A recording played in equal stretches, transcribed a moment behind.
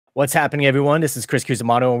What's happening, everyone? This is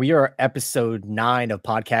Cusimano, and we are episode 9 of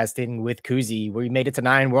podcasting with Kuzi. We made it to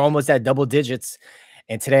 9. We're almost at double digits.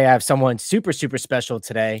 And today I have someone super, super special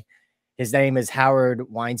today. His name is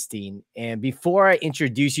Howard Weinstein. And before I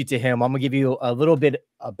introduce you to him, I'm gonna give you a little bit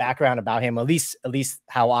of background about him, at least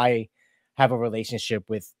how I have a relationship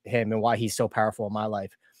with him and why he's so powerful in my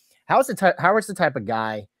life. Howard's the type of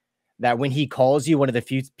guy that when he calls you, one of the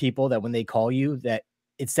few people that when they call you, that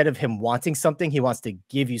instead of him wanting something, he wants to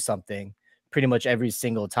give you something pretty much every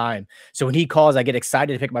single time. So when he calls, I get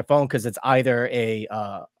excited to pick my phone because it's either a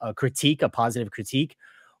critique, a positive critique,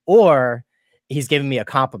 or he's giving me a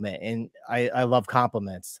compliment. And I love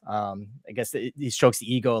compliments. I guess he strokes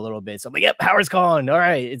the ego a little bit. So I'm like, yep, Howard's calling. All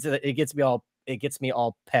right. It gets me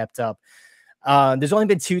all pepped up. There's only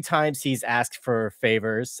been 2 times he's asked for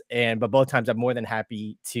favors, but both times I'm more than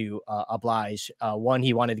happy to oblige. One,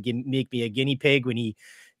 he wanted to make me a guinea pig when he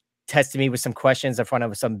tested me with some questions in front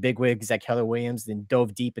of some bigwigs at Keller Williams, and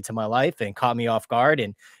dove deep into my life and caught me off guard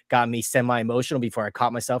and got me semi-emotional before I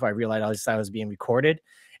caught myself. I realized I was being recorded.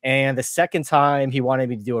 And the second time, he wanted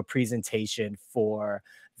me to do a presentation for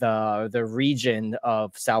the region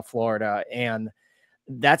of South Florida, and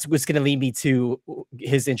that's what's going to lead me to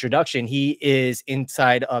his introduction. He is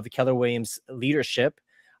inside of Keller Williams leadership,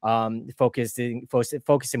 focusing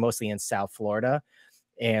mostly in South Florida.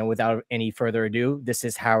 And without any further ado, this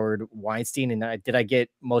is Howard Weinstein. And did I get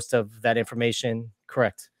most of that information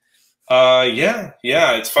correct? Yeah.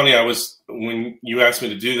 It's funny. When you asked me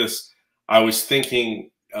to do this, I was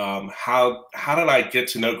thinking, how did I get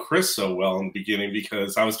to know Chris so well in the beginning?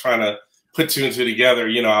 Because I was trying to put 2 and 2 together.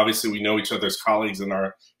 You know, obviously we know each other's colleagues in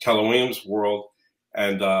our Keller Williams world,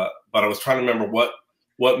 and but I was trying to remember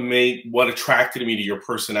what attracted me to your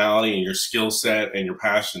personality and your skill set and your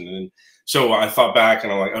passion. And so I thought back,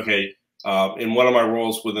 and I'm like, okay, in one of my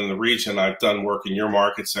roles within the region, I've done work in your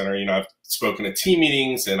market center. You know, I've spoken at team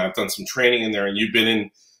meetings and I've done some training in there, and you've been in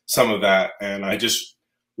some of that. And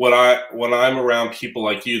when I'm around people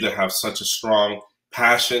like you that have such a strong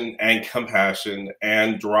passion and compassion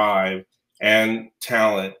and drive and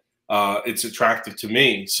talent, it's attractive to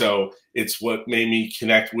me. So it's what made me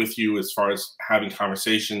connect with you as far as having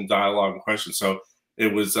conversation, dialogue, and questions. So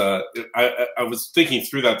it was, I was thinking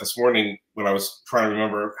through that this morning when I was trying to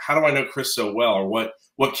remember, how do I know Chris so well, or what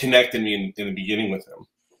connected me in the beginning with him?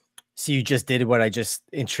 So you just did what I just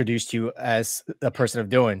introduced you as a person of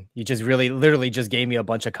doing. You just literally just gave me a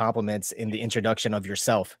bunch of compliments in the introduction of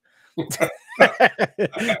yourself.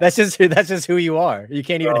 That's just who you are. You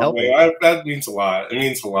can't even help it. That means a lot. It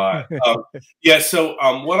means a lot. Yeah. So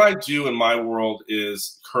what I do in my world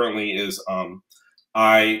currently is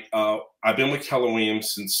I've been with Keller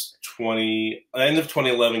Williams since end of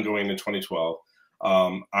 2011, going into 2012.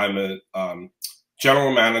 I'm a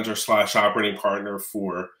general manager / operating partner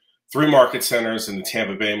for 3 market centers in the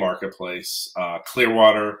Tampa Bay marketplace: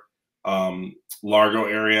 Clearwater, Largo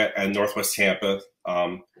area, and Northwest Tampa.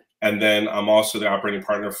 And then I'm also the operating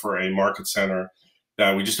partner for a market center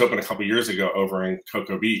that we just opened a couple years ago over in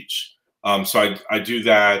Cocoa Beach. So I do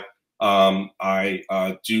that.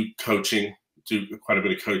 I do coaching, do quite a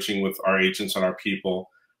bit of coaching with our agents and our people.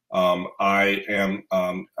 I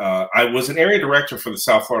was an area director for the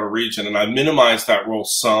South Florida region, and I minimized that role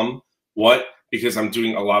somewhat because I'm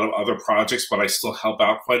doing a lot of other projects, but I still help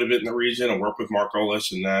out quite a bit in the region and work with Mark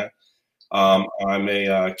Olish and that. I'm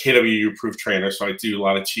a KWU approved trainer, so I do a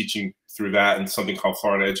lot of teaching through that and something called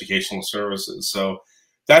Florida Educational Services. So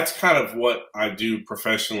that's kind of what I do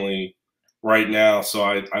professionally right now. So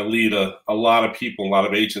I lead a lot of people, a lot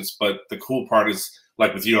of agents, but the cool part is,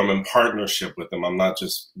 like with you, I'm in partnership with them. I'm not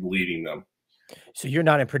just leading them. So you're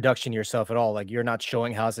not in production yourself at all. Like, you're not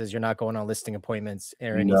showing houses. You're not going on listing appointments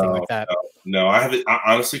or anything like that. No, I haven't.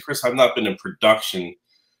 Honestly, Chris, I've not been in production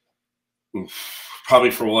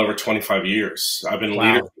probably for well over 25 years. I've been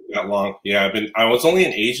leader for that long. Yeah, I was only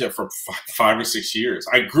an agent for 5 or 6 years.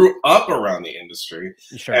 I grew up around the industry,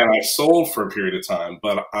 and I sold for a period of time,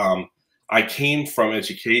 but I came from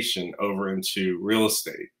education over into real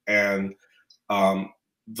estate. And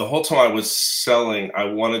the whole time I was selling, I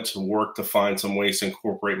wanted to work to find some ways to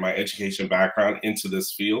incorporate my education background into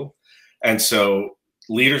this field. And so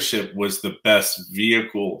leadership was the best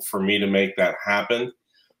vehicle for me to make that happen.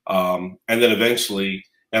 And then eventually,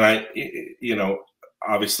 and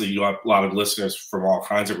obviously you have a lot of listeners from all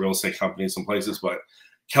kinds of real estate companies and places, but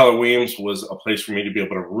Keller Williams was a place for me to be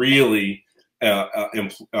able to really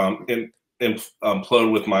implode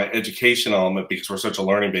with my education element, because we're such a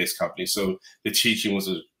learning-based company. So the teaching was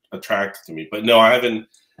attractive to me. But no, I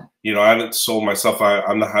haven't sold myself. I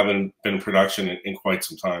haven't been in production in quite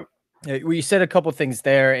some time. Well, you said a couple things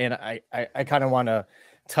there, and I kind of want to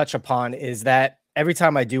touch upon is that every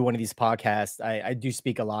time I do one of these podcasts, I do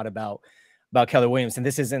speak a lot about Keller Williams, and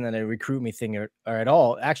this isn't a recruit me thing or at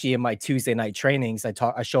all. Actually, in my Tuesday night trainings,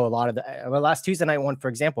 I show a lot of the my last Tuesday night one, for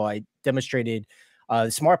example, I demonstrated the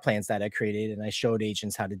smart plans that I created, and I showed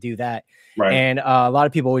agents how to do that. Right. And a lot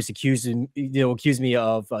of people always accuse me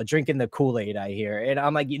of drinking the Kool-Aid, I hear, and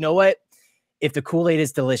I'm like, you know what? If the Kool-Aid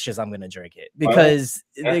is delicious, I'm gonna drink it because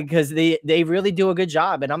they really do a good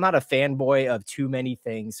job. And I'm not a fanboy of too many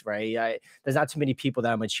things, right? There's not too many people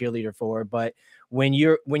that I'm a cheerleader for, but when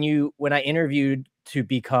I interviewed to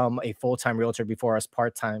become a full-time realtor before I was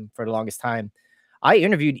part-time for the longest time, I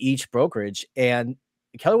interviewed each brokerage, and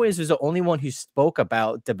Keller Williams was the only one who spoke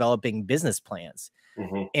about developing business plans.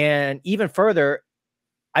 Mm-hmm. And even further,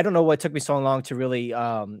 I don't know what took me so long to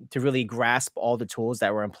really grasp all the tools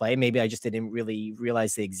that were in play. Maybe I just didn't really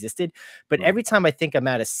realize they existed. But every time I think I'm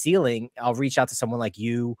at a ceiling, I'll reach out to someone like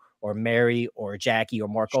you or Mary or Jackie or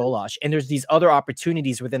Mark Olash. And there's these other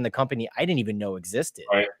opportunities within the company I didn't even know existed.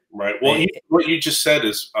 Right, right. Well, what you just said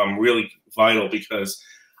is really vital, because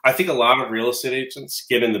I think a lot of real estate agents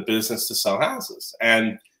get in the business to sell houses.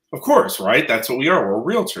 And of course, right, that's what we are.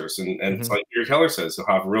 We're realtors. And it's like Gary Keller says, he'll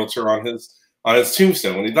have a realtor on his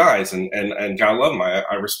tombstone when he dies, and God love him.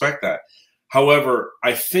 I respect that. However,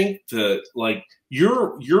 I think that, like,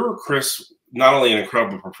 you're Chris, not only an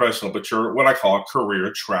incredible professional, but you're what I call a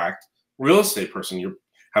career track real estate person. You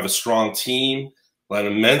have a strong team, an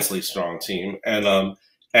immensely strong team, and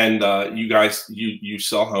you guys you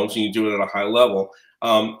sell homes and you do it at a high level.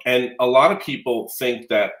 And a lot of people think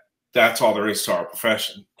that that's all there is to our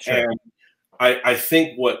profession. Sure. And I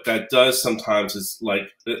think what that does sometimes is, like,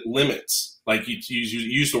 it limits, like you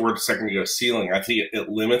use the word a second ago, ceiling. I think it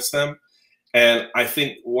limits them. And I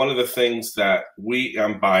think one of the things that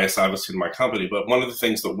I'm biased obviously to my company, but one of the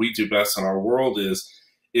things that we do best in our world is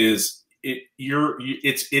it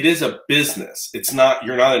is a business.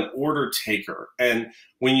 You're not an order taker. And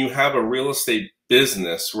when you have a real estate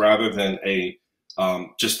business rather than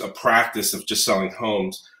just a practice of just selling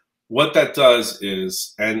homes, what that does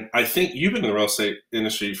is, and I think you've been in the real estate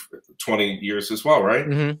industry for 20 years as well, right?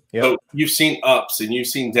 Yep. So you've seen ups and you've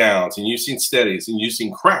seen downs and you've seen steadies and you've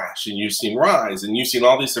seen crash and you've seen rise and you've seen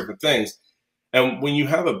all these different things. And when you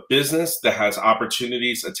have a business that has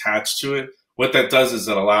opportunities attached to it, what that does is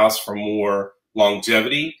it allows for more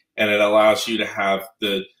longevity, and it allows you to have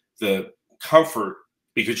the comfort,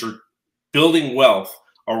 because you're building wealth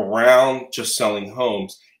around just selling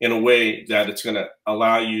homes in a way that it's going to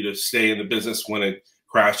allow you to stay in the business. When it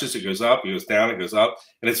crashes, it goes up, it goes down, it goes up.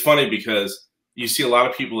 And it's funny because you see a lot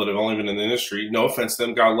of people that have only been in the industry, no offense to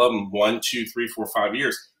them, God love them, 1, 2, 3, 4, 5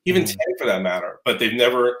 years, even 10 for that matter, but they've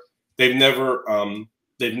never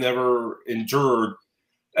endured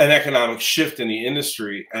an economic shift in the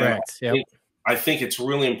industry. Correct. And I think it's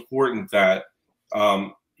really important that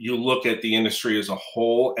you look at the industry as a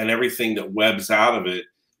whole and everything that webs out of it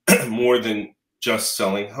more than just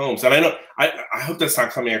selling homes. And I know, I hope that's not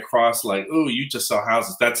coming across like, oh, you just sell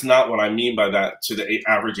houses. That's not what I mean by that to the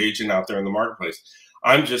average agent out there in the marketplace.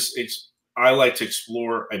 I like to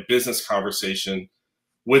explore a business conversation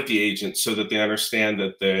with the agent so that they understand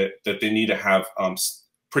that they need to have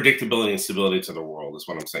predictability and stability to the world, is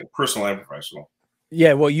what I'm saying, personal and professional.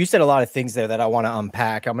 Yeah, well, you said a lot of things there that I want to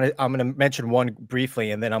unpack. I'm gonna mention one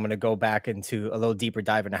briefly, and then I'm gonna go back into a little deeper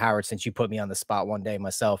dive into Howard, since you put me on the spot one day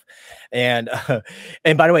myself. And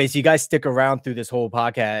and by the way, so you guys stick around through this whole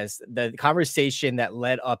podcast, the conversation that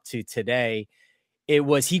led up to today, he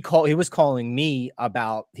was calling me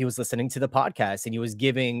about, he was listening to the podcast and he was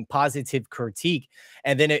giving positive critique,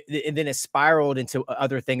 and then it spiraled into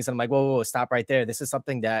other things. And I'm like, whoa, stop right there. This is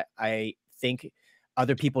something that I think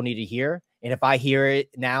other people need to hear. And if I hear it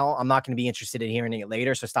now, I'm not going to be interested in hearing it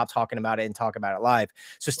later. So stop talking about it and talk about it live.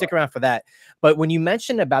 So stick around for that. But when you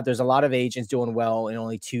mentioned about there's a lot of agents doing well in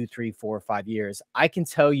only 2, 3, 4, 5 years, I can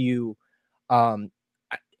tell you, I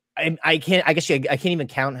can't even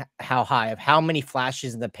count how many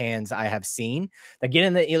flashes in the pans I have seen that get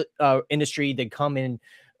in the industry. They come in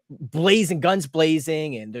guns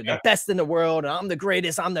blazing, and they're the best in the world. And I'm the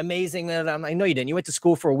greatest. I'm the amazing. And I know you didn't. You went to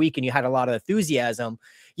school for a week and you had a lot of enthusiasm.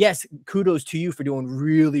 Yes, kudos to you for doing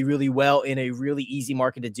really, really well in a really easy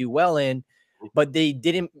market to do well in, but they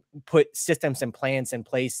didn't put systems and plans in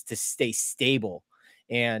place to stay stable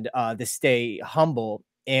and to stay humble.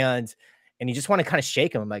 And you just want to kind of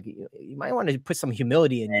shake them. Like, you might want to put some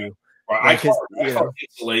humility in you. Well, I call it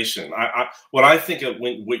insulation. What I think of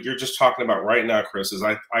what you're just talking about right now, Chris, is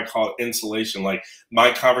I call it insulation. Like,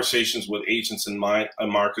 my conversations with agents in my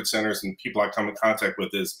market centers and people I come in contact with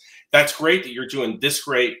is, that's great that you're doing this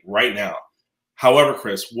great right now. However,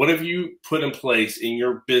 Chris, what have you put in place in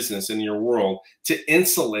your business, in your world, to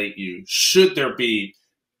insulate you should there be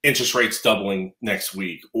interest rates doubling next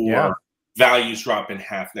week, Yeah. or values drop in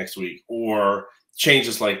half next week, or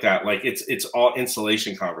changes like that? Like it's all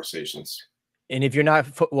insulation conversations. And if you're not,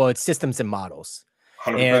 well, it's systems and models.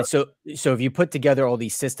 100%. And so if you put together all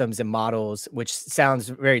these systems and models, which sounds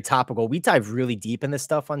very topical, we dive really deep in this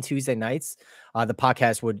stuff on Tuesday nights. The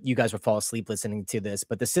podcast you guys would fall asleep listening to this,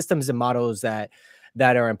 but the systems and models that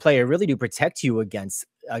are in play really do protect you against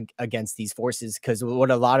these forces. Because what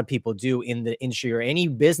a lot of people do in the industry or any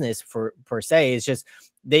business per se is just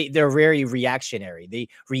they're very reactionary. They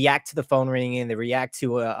react to the phone ringing, they react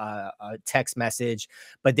to a text message,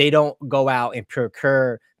 but they don't go out and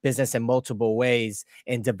procure business in multiple ways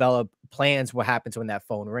and develop plans what happens when that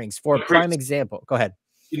phone rings. For a prime example, go ahead.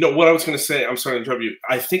 You know what I was going to say, I'm sorry to interrupt you.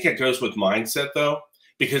 I think it goes with mindset though,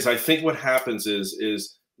 because I think what happens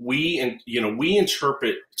is we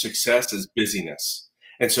interpret success as busyness.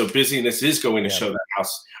 And so busyness is going to show that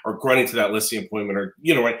house or running to that listing appointment, or,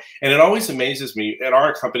 right. And it always amazes me at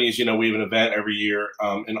our companies, we have an event every year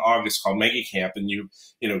in August called Mega Camp. And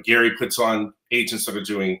Gary puts on agents that are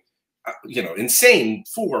doing, insane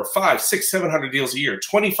 400, 500, 600, 700 deals a year,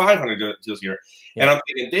 2,500 deals a year. Yeah. And I'm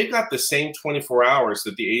thinking they've got the same 24 hours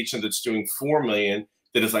that the agent that's doing 4 million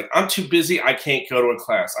that is like, I'm too busy, I can't go to a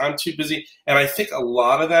class, I'm too busy. And I think a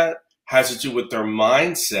lot of that has to do with their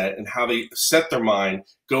mindset and how they set their mind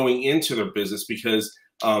going into their business, because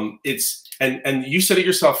it's, and you said it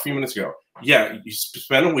yourself a few minutes ago. Yeah, you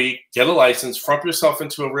spend a week, get a license, front yourself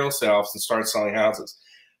into a real sales and start selling houses.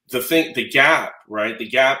 The gap, right? The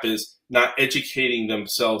gap is not educating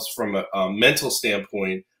themselves from a mental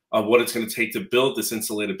standpoint of what it's going to take to build this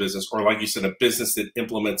insulated business, or like you said, a business that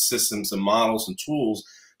implements systems and models and tools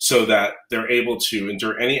so that they're able to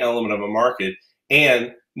endure any element of a market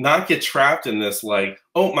and not get trapped in this, like,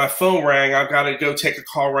 oh, my phone rang, I've got to go take a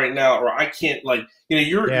call right now, or I can't, like,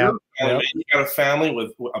 you're a family man, you got a family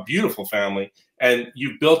with a beautiful family, and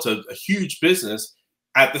you've built a huge business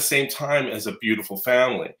at the same time as a beautiful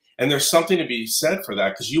family. And there's something to be said for that,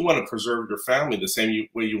 because you want to preserve your family the same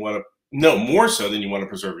way you want to, no, more so than you want to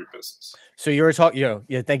preserve your business. So you were talking,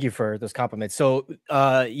 yeah, thank you for those compliments. So,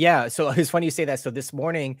 yeah, so it's funny you say that. So this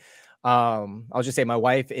morning, I'll just say my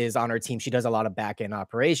wife is on our team. She does a lot of back end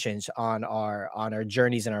operations on our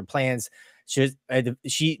journeys and our plans. There's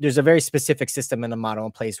a very specific system and a model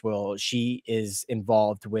in place where she is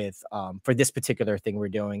involved with, for this particular thing we're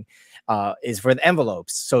doing, is for the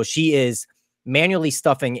envelopes. So she is manually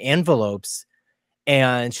stuffing envelopes.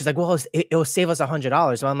 And she's like, well, it'll save us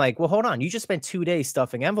 $100. So I'm like, well, hold on. You just spent 2 days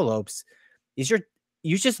stuffing envelopes.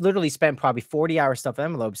 You just literally spent probably 40 hours stuffing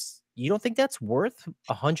envelopes. You don't think that's worth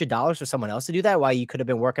 $100 for someone else to do that? Why you could have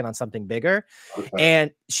been working on something bigger? Okay.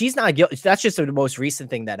 And she's not guilty. That's just the most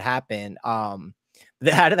recent thing that happened.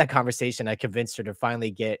 Out of that conversation, I convinced her to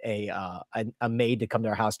finally get a maid to come to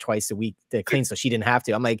our house twice a week to clean, so she didn't have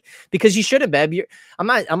to. I'm like, because you shouldn't, babe. I'm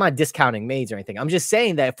not discounting maids or anything. I'm just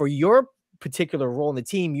saying that for your particular role in the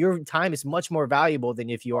team, your time is much more valuable than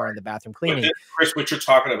if you are in the bathroom cleaning. Then, Chris, what you're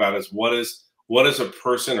talking about is what is a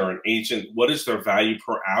person or an agent, what is their value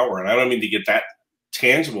per hour? And I don't mean to get that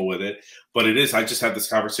tangible with it, but it is. I just had this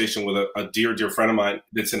conversation with a dear friend of mine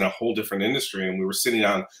that's in a whole different industry, and we were sitting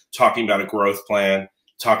down talking about a growth plan,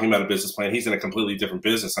 talking about a business plan. He's in a completely different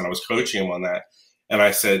business, and I was coaching him on that. And I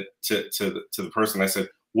said to the person, I said,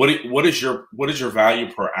 what is your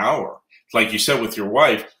value per hour? Like you said with your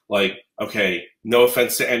wife, like, okay, no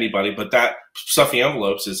offense to anybody, but that stuffing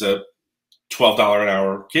envelopes is a $12 an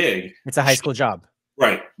hour gig. It's a high school job,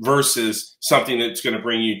 right? Versus something that's going to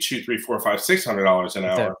bring you $200, $300, $400, $500, $600 an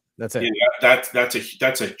hour. That's it.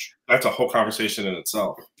 That's a whole conversation in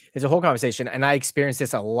itself. It's a whole conversation, and I experience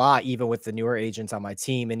this a lot, even with the newer agents on my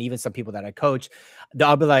team, and even some people that I coach.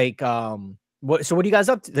 I'll be like, so what are you guys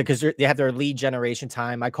up to? Because they have their lead generation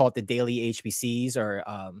time. I call it the daily HBCs, or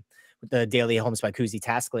the daily Homes by Cusi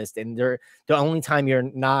task list. And the only time you're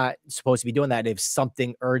not supposed to be doing that if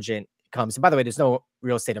something urgent comes. And by the way, there's no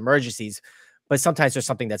real estate emergencies, but sometimes there's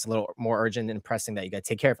something that's a little more urgent and pressing that you got to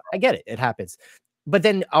take care of. I get it. It happens. But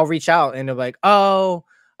then I'll reach out and they're like, oh,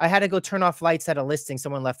 I had to go turn off lights at a listing.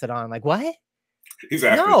 Someone left it on. I'm like, what?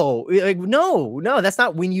 Exactly. No, like, no, that's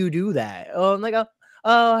not when you do that. Oh, I'm like, oh,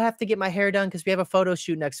 I have to get my hair done because we have a photo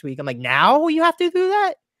shoot next week. I'm like, now you have to do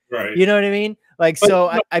that? Right. You know what I mean? Like, but,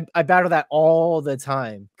 so I battle that all the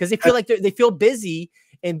time because they feel like they feel busy,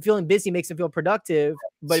 and feeling busy makes them feel productive,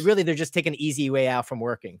 but really they're just taking an easy way out from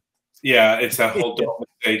working. Yeah. It's that whole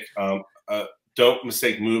don't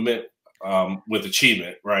mistake movement with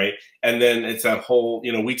achievement. Right. And then it's that whole,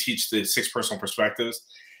 we teach the 6 personal perspectives,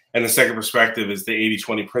 And the second perspective is the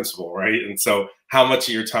 80-20 principle, right? And so how much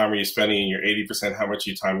of your time are you spending in your 80%? How much of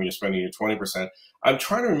your time are you spending in your 20%? I'm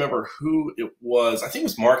trying to remember who it was. I think it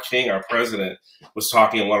was Mark King, our president, was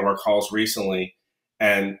talking in one of our calls recently.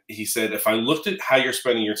 And he said, if I looked at how you're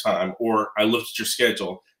spending your time, or I looked at your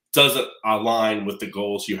schedule, does it align with the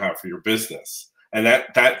goals you have for your business? And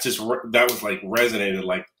that was like resonated,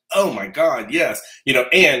 like, oh my God, yes.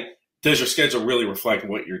 And does your schedule really reflect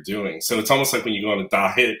what you're doing? So it's almost like when you go on a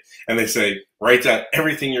diet and they say, write down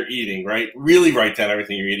everything you're eating, right? Really write down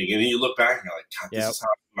everything you're eating. And then you look back and you're like, God, this is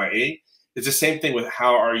how I ate. It's the same thing with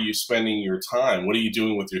how are you spending your time? What are you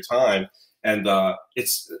doing with your time? And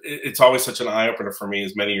it's always such an eye opener for me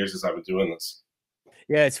as many years as I've been doing this.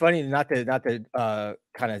 Yeah, it's funny not to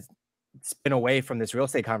kind of spin away from this real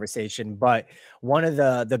estate conversation, but one of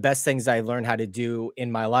the best things I learned how to do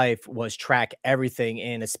in my life was track everything,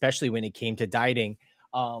 and especially when it came to dieting.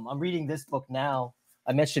 I'm reading this book now.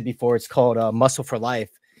 I mentioned it before. It's called Muscle for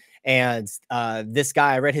Life, and this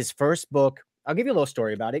guy, I read his first book. I'll give you a little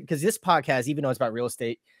story about it because this podcast, even though it's about real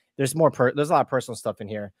estate, there's a lot of personal stuff in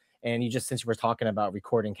here. And since we're talking about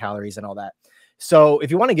recording calories and all that. So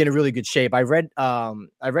if you want to get in really good shape, I read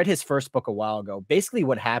his first book a while ago. Basically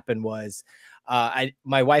what happened was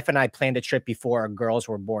my wife and I planned a trip before our girls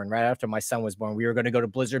were born. Right after my son was born, we were going to go to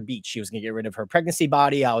Blizzard Beach. She was going to get rid of her pregnancy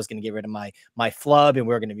body. I was going to get rid of my flub, and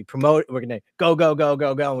we were going to be promoted. We're going to go. And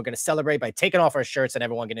we're going to celebrate by taking off our shirts, and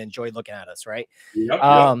everyone going to enjoy looking at us. Right.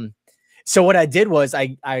 Yep. So what I did was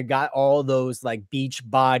I got all those like beach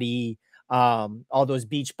body, all those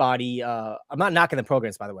beach body. I'm not knocking the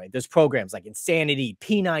programs, by the way. There's programs like Insanity,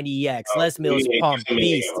 P90X, Les Mills Pump,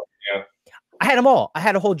 Beast. Yeah. I had them all. I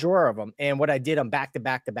had a whole drawer of them. And what I did, I'm back to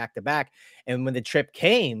back to back to back. And when the trip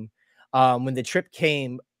came, I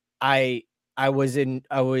was in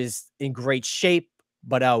great shape,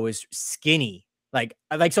 but I was skinny. So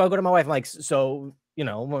I go to my wife, I'm like, so, you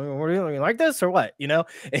like this or what? And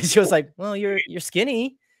she was like, well, you're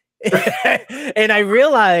skinny. And I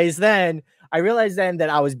realized then that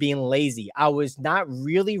I was being lazy. I was not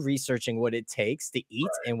really researching what it takes to eat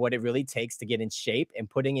and what it really takes to get in shape and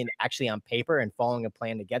putting it actually on paper and following a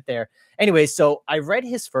plan to get there. Anyway, so I read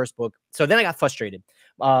his first book. So then I got frustrated.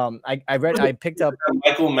 I picked up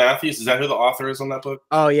Michael Matthews. Is that who the author is on that book?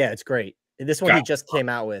 Oh yeah, it's great. This one he just came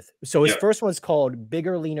out with. So his first one's called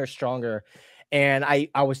Bigger, Leaner, Stronger. And I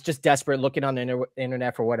was just desperate looking on the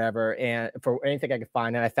internet for whatever and for anything I could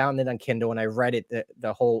find. And I found it on Kindle and I read it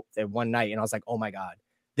the whole one night. And I was like, oh my God,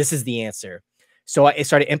 this is the answer. So I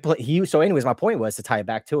started implementing. So anyways, my point was to tie it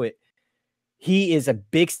back to it. He is a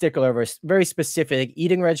big stickler of a very specific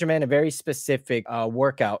eating regimen, a very specific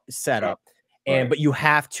workout setup. But you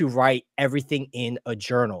have to write everything in a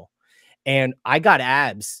journal. And I got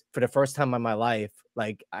abs for the first time in my life.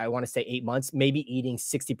 Like I want to say 8 months, maybe eating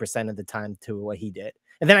 60% of the time to what he did.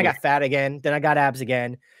 And then I got fat again. Then I got abs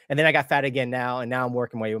again. And then I got fat again now. And now I'm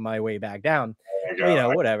working my way back down.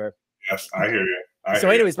 Whatever. Yes, I hear you.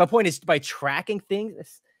 Anyways, my point is by tracking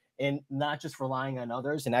things and not just relying on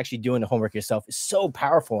others and actually doing the homework yourself is so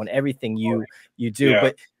powerful in everything you do. Yeah.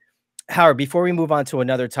 But Howard, before we move on to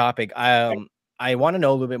another topic, I want to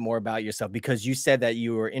know a little bit more about yourself because you said that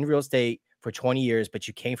you were in real estate for 20 years, but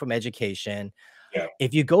you came from education. Yeah.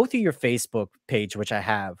 If you go through your Facebook page, which I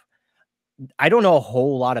have, I don't know a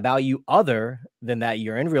whole lot about you other than that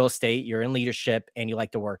you're in real estate, you're in leadership, and you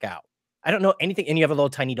like to work out. I don't know anything, and you have a little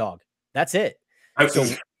tiny dog. That's it. So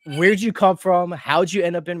where'd you come from? How'd you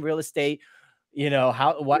end up in real estate?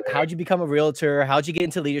 How'd you become a realtor? How'd you get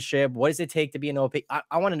into leadership? What does it take to be an OP?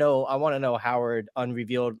 I want to know, Howard,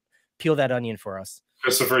 unrevealed. Peel that onion for us.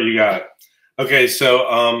 Christopher, you got it. Okay,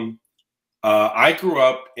 so I grew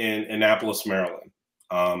up in Annapolis, Maryland,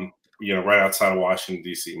 right outside of Washington,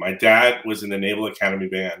 D.C. My dad was in the Naval Academy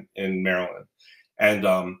Band in Maryland,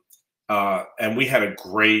 and we had a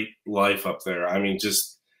great life up there. I mean,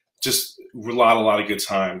 just a lot of good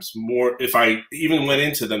times. More, if I even went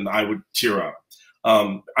into them, I would tear up.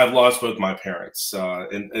 I've lost both my parents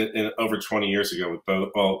in over 20 years ago with both.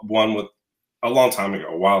 Well, one with a long time ago,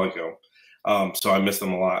 a while ago. So I miss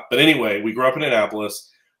them a lot. But anyway, we grew up in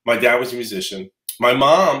Annapolis. My dad was a musician. My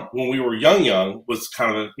mom, when we were young, was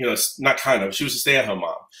kind of, she was a stay-at-home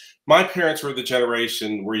mom. My parents were the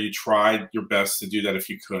generation where you tried your best to do that if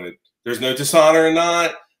you could. There's no dishonor in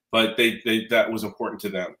that, but that was important to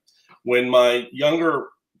them. When my younger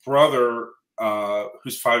brother,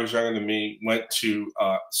 who's 5 years younger than me, went to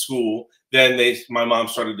school, then my mom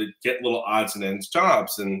started to get little odds and ends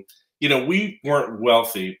jobs. And we weren't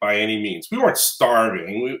wealthy by any means. We weren't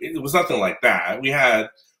starving. It was nothing like that. We had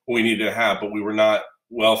what we needed to have, but we were not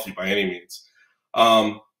wealthy by any means.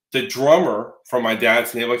 the drummer from my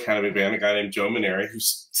dad's Naval Academy band, a guy named Joe Maneri,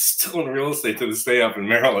 who's still in real estate to this day up in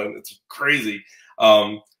Maryland. It's crazy.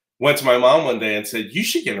 Went to my mom one day and said, "You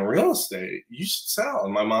should get in real estate. You should sell."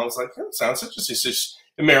 And my mom was like, "That sounds interesting." So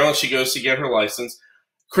in Maryland, she goes to get her license.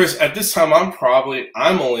 Chris, at this time, I'm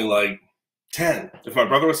only like 10. If my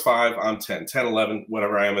brother was 5, I'm 10, 11,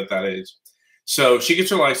 whatever I am at that age. So she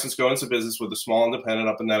gets her license, go into business with a small independent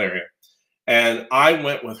up in that area. And I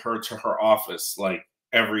went with her to her office like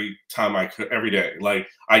every time I could, every day. Like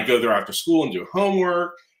I'd go there after school and do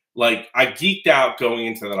homework. Like I geeked out going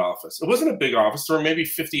into that office. It wasn't a big office. There were maybe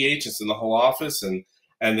 50 agents in the whole office, and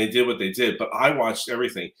they did what they did. But I watched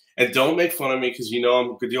everything. And don't make fun of me because you know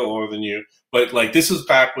I'm a good deal older than you. But like this was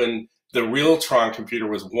back when the Realtron computer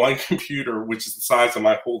was one computer, which is the size of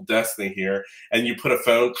my whole desk thing here. And you put a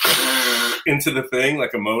phone into the thing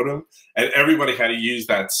like a modem, and everybody had to use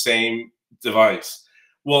that same device.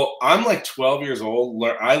 Well, I'm like 12 years old.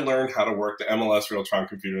 I learned how to work the MLS Realtron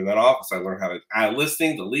computer in that office. I learned how to add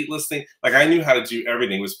listing, delete listing. Like I knew how to do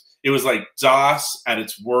everything. It was like DOS at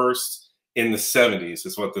its worst in the 70s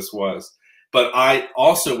is what this was. But I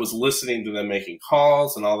also was listening to them making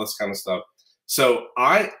calls and all this kind of stuff. So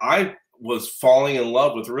I was falling in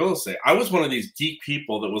love with real estate. I was one of these geek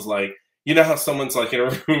people that was like, you know how someone's like in a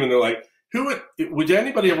room and they're like, would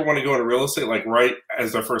anybody ever want to go into real estate like right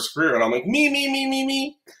as their first career? And I'm like,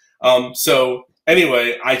 me. So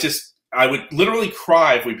anyway, I would literally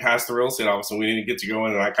cry if we passed the real estate office and we didn't get to go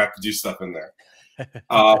in and I got to do stuff in there.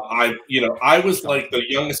 I was like the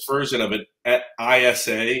youngest version of it at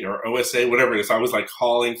ISA or OSA, whatever it is. I was like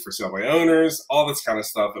calling for sale by owners, all this kind of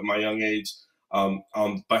stuff at my young age, on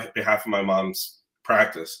behalf of my mom's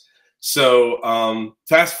practice. So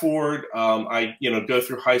fast forward, I go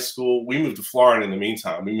through high school. We moved to Florida in the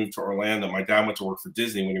meantime. We moved to Orlando. My dad went to work for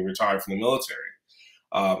Disney when he retired from the military.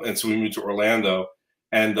 And so we moved to Orlando.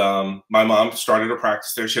 And my mom started a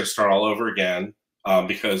practice there. She had to start all over again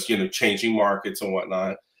because, changing markets and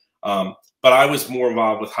whatnot. But I was more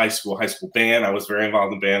involved with high school band. I was very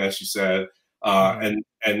involved in band, as she said. And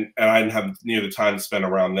I didn't have near the time to spend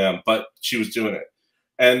around them, but she was doing it.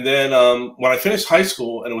 And then when I finished high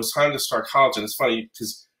school and it was time to start college, and it's funny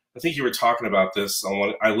because I think you were talking about this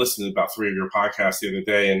on I listened to about 3 of your podcasts the other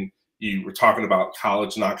day, and you were talking about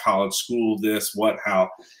college, not college, school, this, what, how.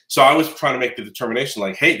 So I was trying to make the determination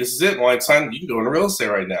like, hey, this is it. Weinstein, you can go into real estate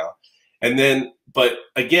right now. And then, but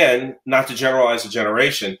again, not to generalize a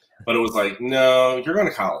generation, but it was like, no, you're going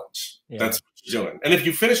to college. Yeah. That's what you're doing. And if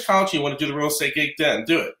you finish college and you want to do the real estate gig, then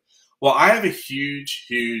do it. Well, I have a huge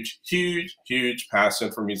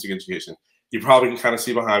passion for music education. You probably can kind of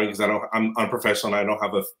see behind me because I'm unprofessional and I don't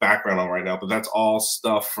have a background on right now, but that's all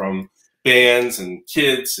stuff from bands and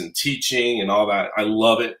kids and teaching and all that. I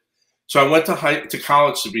love it. So I went to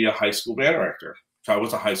college to be a high school band director. So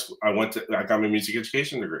I got my music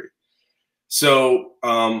education degree. So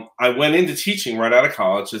I went into teaching right out of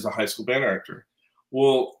college as a high school band director.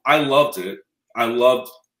 Well, I loved it. I loved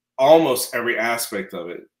almost every aspect of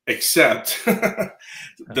it, except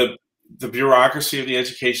the bureaucracy of the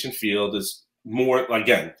education field is more,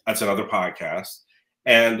 again, that's another podcast.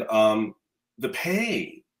 And the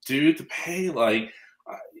pay, dude, like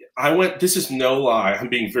this is no lie. I'm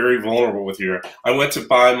being very vulnerable with you. I went to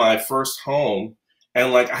buy my first home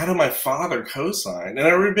and like I had my father co-sign, and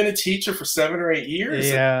I'd already been a teacher for 7 or 8 years.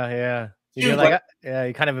 Yeah. You're like, yeah,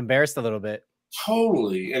 you're kind of embarrassed a little bit.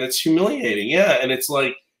 Totally. And it's humiliating. Yeah. And it's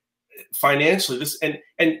like financially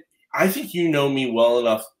and I think you know me well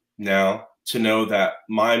enough now to know that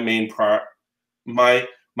my main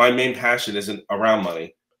passion isn't around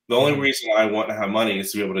money. The only reason I want to have money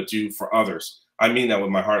is to be able to do for others. I mean that with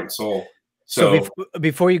my heart and soul. So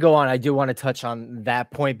before you go on, I do want to touch on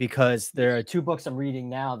that point because there are 2 books I'm reading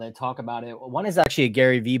now that talk about it. One is actually a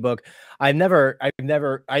Gary Vee book. I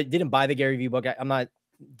didn't buy the Gary Vee book. I'm not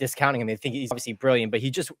discounting him. I think he's obviously brilliant, but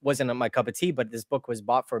he just wasn't my cup of tea. But this book was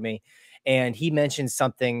bought for me, and he mentioned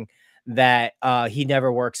something that he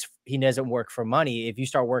doesn't work for money. If you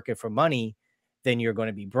start working for money, then you're going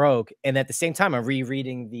to be broke. And at the same time, I'm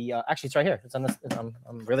rereading the actually it's right here. It's on this.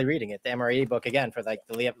 I'm really reading it, the MRE book again for like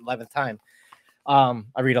the 11th time.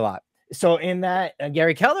 I read a lot. So in that,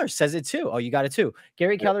 Gary Keller says it too. Oh, you got it too.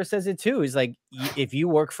 Gary Keller says it too. He's like, if you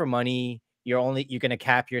work for money, you're going to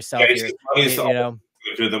cap yourself. Yeah,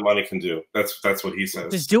 good that money can do. That's what he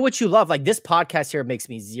says. Just do what you love. Like this podcast here makes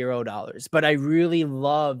me $0, but I really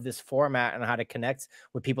love this format and how to connect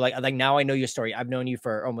with people. Like now I know your story. I've known you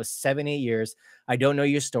for almost 7-8 years. I don't know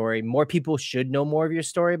your story. More people should know more of your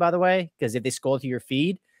story, by the way, because if they scroll through your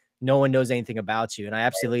feed, no one knows anything about you. And I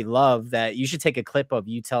absolutely love that. You should take a clip of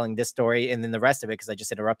you telling this story and then the rest of it, because I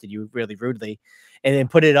just interrupted you really rudely, and then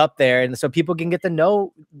put it up there. And so people can get to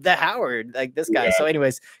know the Howard, like this guy. Yeah. So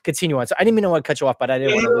anyways, continue on. So I didn't even want to cut you off, but I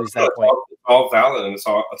didn't want to lose that point. It's all valid and it's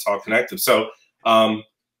all connected. So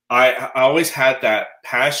I always had that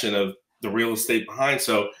passion of the real estate behind.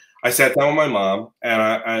 So I sat down with my mom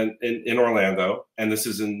and in Orlando, and this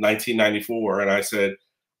is in 1994, and I said,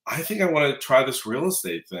 I think I want to try this real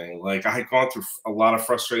estate thing. Like, I had gone through a lot of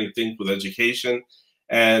frustrating things with education,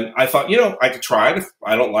 and I thought, I could try it. If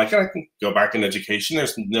I don't like it, I can go back in education.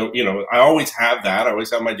 There's no, I always have that. I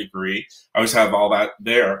always have my degree. I always have all that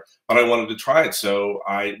there, but I wanted to try it. So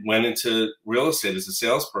I went into real estate as a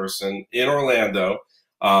salesperson in Orlando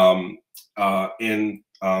in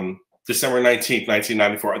December 19th,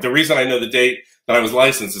 1994. The reason I know the date that I was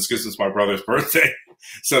licensed is because it's my brother's birthday.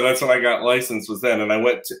 So that's when I got licensed, was then. And I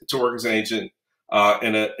went to work as an agent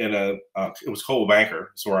it was Coldwell Banker.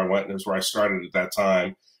 That's where I went, and it was where I started at that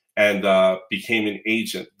time, and became an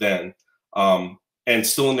agent then, and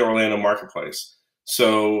still in the Orlando marketplace.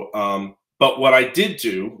 So, but what I did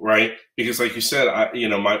do, right, because like you said,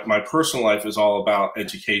 my personal life is all about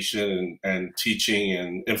education and teaching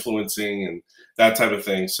and influencing and that type of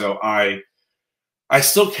thing. So I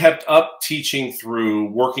still kept up teaching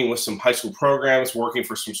through working with some high school programs, working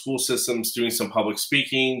for some school systems, doing some public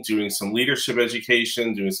speaking, doing some leadership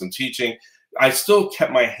education, doing some teaching. I still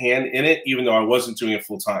kept my hand in it, even though I wasn't doing it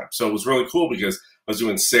full time. So it was really cool because I was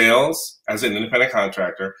doing sales as an independent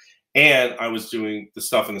contractor, and I was doing the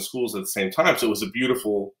stuff in the schools at the same time. So it was a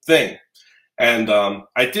beautiful thing. And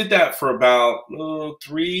I did that for about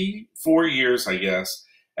 3-4 years, I guess.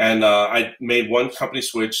 And I made one company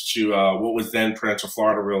switch to what was then Prudential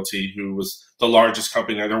Florida Realty, who was the largest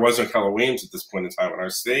company there. There wasn't Keller Williams at this point in time in our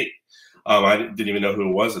state. I didn't even know who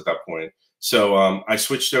it was at that point. So I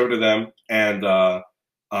switched over to them and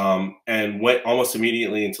went almost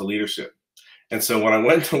immediately into leadership. And so when I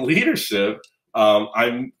went to leadership,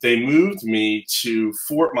 they moved me to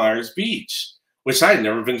Fort Myers Beach, which I had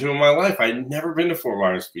never been to in my life. I had never been to Fort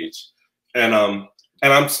Myers Beach. And I'm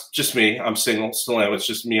just me. I'm single, still am. It's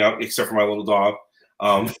just me, except for my little dog.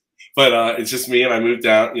 But it's just me, and I moved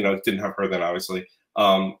down. Didn't have her then, obviously.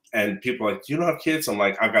 And people are like, "Do you don't have kids?" I'm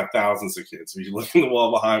like, "I've got thousands of kids." If you look in the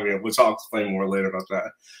wall behind me, which I'll explain more later about that.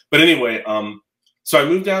 But anyway, so I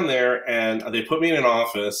moved down there, and they put me in an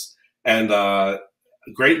office, and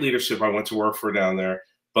great leadership I went to work for down there.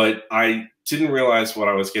 But I didn't realize what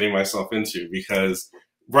I was getting myself into, because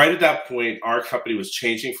right at that point, our company was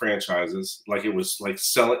changing franchises. Like, it was like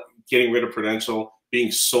getting rid of Prudential, being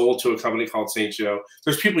sold to a company called St. Joe.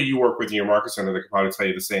 There's people you work with in your market center that could probably tell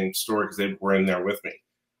you the same story, because they were in there with me.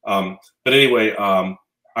 But anyway,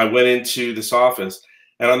 I went into this office,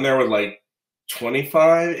 and I'm there with like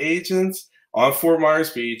 25 agents on Fort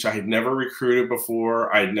Myers Beach. I had never recruited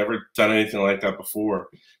before. I had never done anything like that before.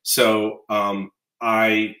 So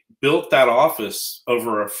I built that office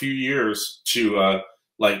over a few years to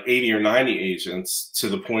like 80 or 90 agents, to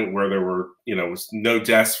the point where there were, was no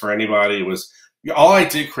desks for anybody. It was, all I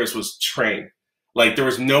did, Chris, was train. Like, there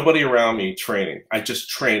was nobody around me training. I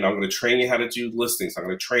just trained. I'm going to train you how to do listings. I'm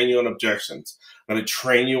going to train you on objections. I'm going to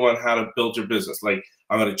train you on how to build your business. Like,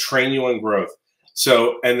 I'm going to train you on growth.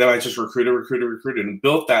 So, and then I just recruited, and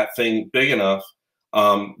built that thing big enough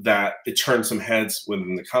that it turned some heads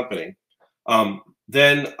within the company.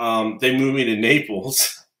 Then they moved me to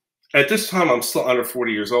Naples. At this time, I'm still under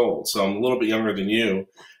 40 years old, so I'm a little bit younger than you.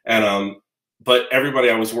 And but everybody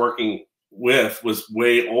I was working with was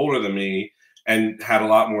way older than me and had a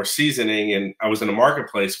lot more seasoning. And I was in a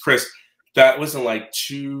marketplace, Chris, that was in like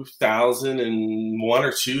 2001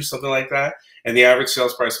 or 2, something like that. And the average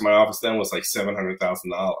sales price in my office then was like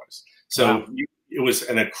 $700,000. So wow. It was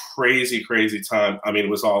in a crazy, crazy time. I mean, it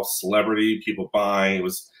was all celebrity, people buying. It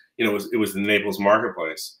was, it was the Naples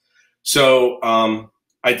marketplace. So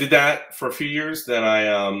I did that for a few years. Then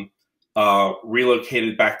I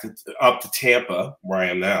relocated back up to Tampa, where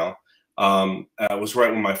I am now. It was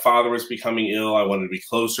right when my father was becoming ill. I wanted to be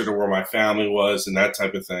closer to where my family was and that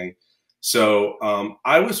type of thing. So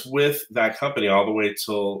I was with that company all the way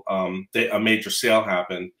till a major sale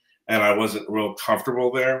happened, and I wasn't real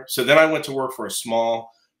comfortable there. So then I went to work for a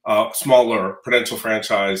smaller Prudential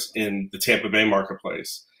franchise in the Tampa Bay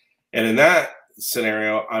marketplace. And in that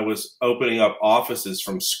scenario, I was opening up offices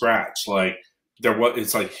from scratch. Like,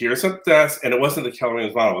 it's like, here's a desk, and it wasn't the Keller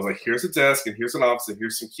Williams model. It was like, here's a desk, and here's an office, and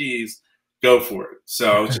here's some keys. Go for it. So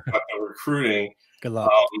I was just out there recruiting. Good luck.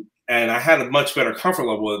 And I had a much better comfort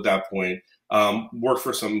level at that point. Worked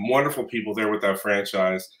for some wonderful people there with that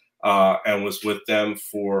franchise, and was with them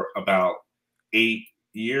for about 8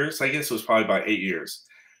 years. I guess it was probably about 8 years.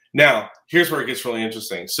 Now, here's where it gets really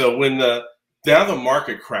interesting. So when now the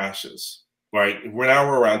market crashes, right? We're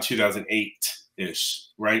around 2008-ish,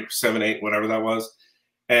 right? 7, 8, whatever that was.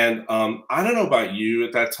 And I don't know about you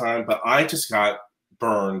at that time, but I just got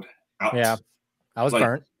burned out. Yeah, I was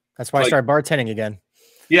burnt. That's why I started bartending again.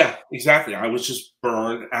 Yeah, exactly. I was just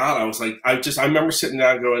burned out. I was like, I remember sitting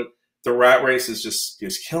down going, the rat race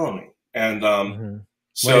is killing me. And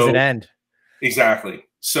so when does it end? Exactly.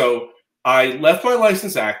 So I left my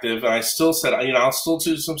license active, and I still said, I'll still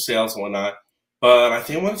do some sales and whatnot, but I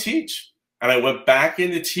think I want to teach. And I went back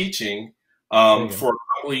into teaching for a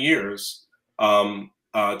couple of years,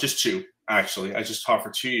 just 2 actually. I just taught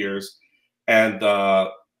for 2 years, and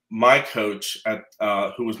my coach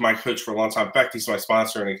who was my coach for a long time, in fact, he's my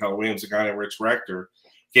sponsor in Keller Williams, a guy named Rich Rector,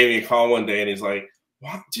 gave me a call one day, and he's like,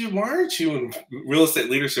 dude, why aren't you in real estate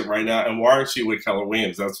leadership right now? And why aren't you with Keller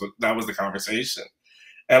Williams? That was the conversation.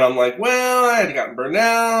 And I'm like, well, I had gotten burned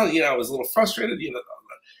out. I was a little frustrated,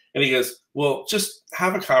 And he goes, well, just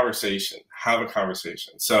have a conversation. Have a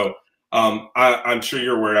conversation. So I'm sure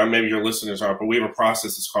you're aware, maybe your listeners aren't, but we have a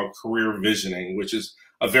process that's called career visioning, which is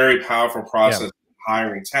a very powerful process of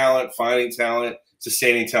hiring talent, finding talent,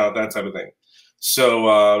 sustaining talent, that type of thing.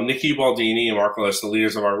 So Nikki Baldini and Mark Les, the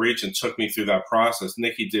leaders of our region, took me through that process.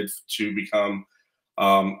 Nikki did to become,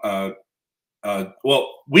 well,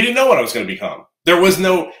 we didn't know what I was going to become. It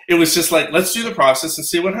was just like, let's do the process and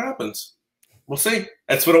see what happens. We'll see.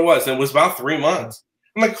 That's what it was. And it was about 3 months.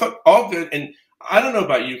 I'm like, all good. And I don't know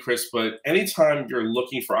about you, Chris, but anytime you're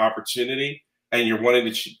looking for opportunity and you're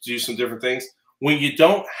wanting to do some different things, when you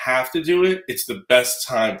don't have to do it, it's the best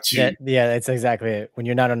time to. Yeah, that's exactly it. When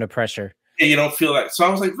you're not under pressure. Yeah, you don't feel that. So I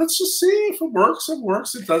was like, let's just see if it works. It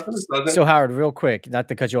works. It doesn't. It doesn't. So Howard, real quick, not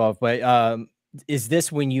to cut you off, but is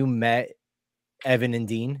this when you met Evan and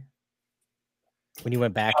Dean? When you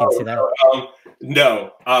went back into that?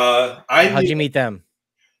 No. How'd you meet them?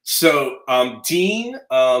 So Dean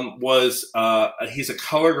was he's a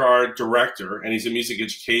color guard director, and he's in music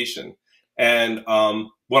education. And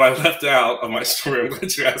what I left out of my story, I'm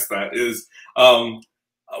glad you asked that, is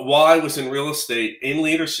while I was in real estate in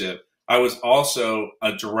leadership, I was also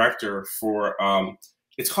a director for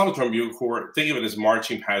it's called a drum bugle corps. Think of it as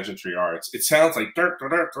marching pageantry arts. It sounds like dirt,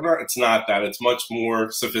 dirt, dirt, dirt. It's not that. It's much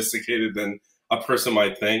more sophisticated than a person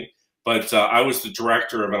might think. But I was the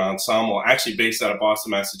director of an ensemble, actually based out of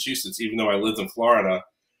Boston, Massachusetts, even though I lived in Florida.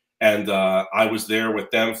 And I was there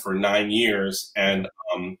with them for 9 years. And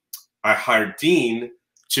I hired Dean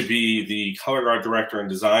to be the color guard director and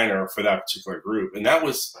designer for that particular group. And that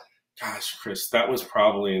was, gosh, Chris, that was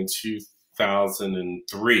probably in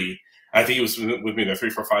 2003. I think he was with me there 3,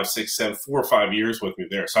 4, 5, 6, 7, 4 or 5 years with me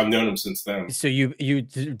there. So I've known him since then. So you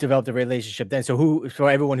developed a relationship then. So for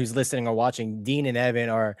everyone who's listening or watching, Dean and Evan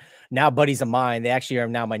are now buddies of mine. They actually are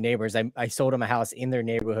now my neighbors. I sold them a house in their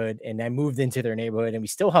neighborhood, and I moved into their neighborhood, and we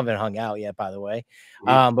still haven't hung out yet, by the way.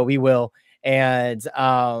 But we will. And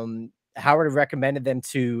Howard recommended them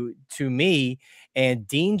to me, and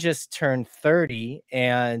Dean just turned 30.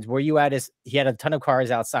 And where you at he had a ton of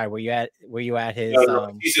cars outside. Where you at his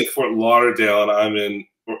he's in Fort Lauderdale, and I'm in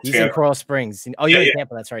he's in Coral Springs. Oh, you're in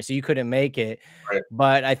Tampa, that's right. So you couldn't make it. Right.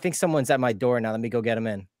 But I think someone's at my door now. Let me go get him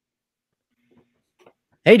in.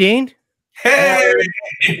 Hey, Dean. Hey.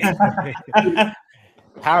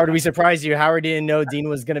 Howard, we surprised you. Howard didn't know Dean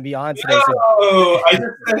was going to be on today. Oh, I just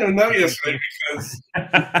didn't know yesterday because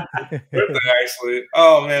birthday, actually.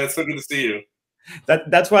 Oh man, it's so good to see you.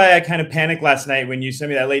 That's why I kind of panicked last night when you sent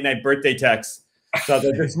me that late night birthday text. So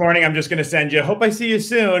this morning I'm just going to send you. Hope I see you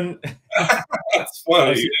soon. That's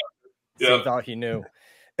funny. Yeah. So thought he knew.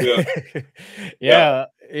 Yeah.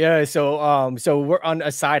 Yeah. So we're on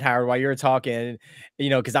a side, Howard, while you're talking,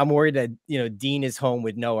 because I'm worried that Dean is home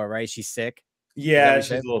with Noah, right? She's sick. Yeah,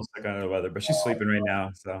 she's a little sick under the weather, but she's sleeping right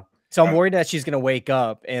now. So I'm worried that she's gonna wake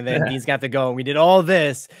up and then Dean's gonna have to go. And we did all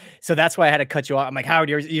this, so that's why I had to cut you off. I'm like, Howard,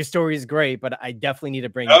 your story is great, but I definitely need to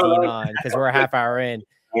bring Dean on because we're a half hour in.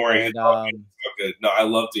 Boring. Good. No, I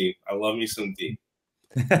love Dean. I love me some Dean.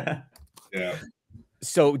 Yeah.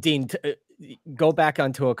 So Dean, go back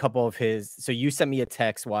onto a couple of his. So you sent me a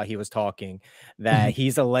text while he was talking that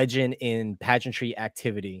he's a legend in pageantry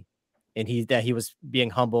activity, and he was being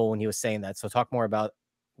humble when he was saying that. So talk more about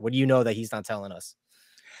what do you know that he's not telling us?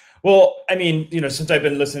 Well, I mean, since I've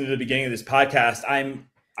been listening to the beginning of this podcast, I'm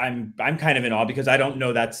kind of in awe because I don't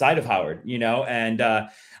know that side of Howard, and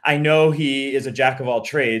I know he is a jack of all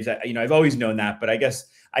trades. I've always known that, but I guess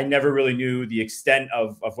I never really knew the extent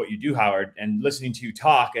of what you do, Howard. And listening to you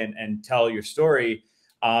talk and tell your story,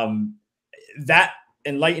 that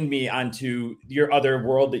enlightened me onto your other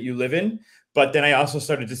world that you live in. But then I also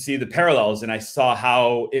started to see the parallels, and I saw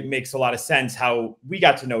how it makes a lot of sense how we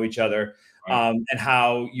got to know each other, and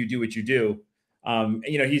how you do what you do.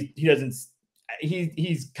 You know,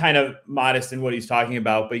 he's kind of modest in what he's talking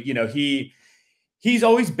about, but you know, he's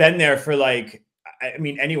always been there for, like, I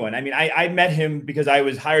mean, anyone. I mean, I met him because I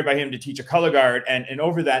was hired by him to teach a color guard, and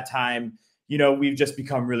over that time, you know, we've just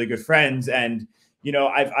become really good friends. And you know,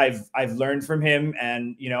 I've learned from him,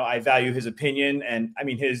 and you know, I value his opinion. And I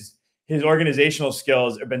mean, his organizational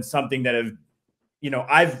skills have been something that have, you know,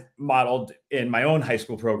 I've modeled in my own high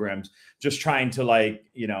school programs, just trying to, like,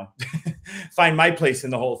 you know, find my place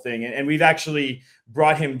in the whole thing. And we've actually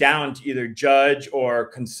brought him down to either judge or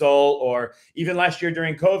console, or even last year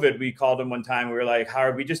during COVID, we called him one time. We were like,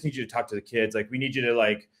 Howard, we just need you to talk to the kids. Like, we need you to,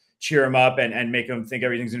 like, cheer them up and make them think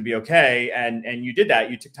everything's going to be okay. And you did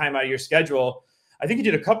that. You took time out of your schedule. I think you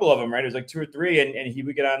did a couple of them, right? It was like 2 or 3. And he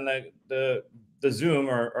would get on the Zoom,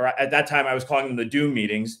 or at that time I was calling them the Doom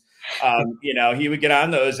meetings. You know, he would get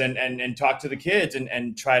on those and talk to the kids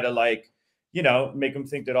and try to, like, you know, make them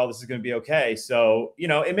think that all this is going to be okay. So, you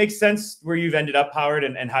know, it makes sense where you've ended up, Howard,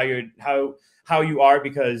 and how you are,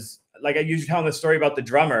 because, like, I usually telling the story about the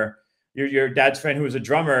drummer, your dad's friend who was a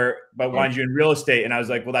drummer but wanted you in real estate, and I was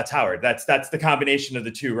like, well, that's Howard. That's the combination of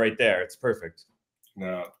the two right there. It's perfect.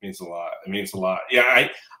 No, it means a lot. It means a lot. Yeah,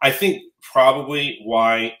 I think probably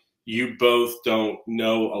why you both don't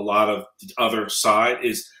know a lot of the other side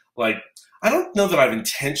is, like, I don't know that I've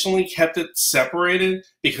intentionally kept it separated,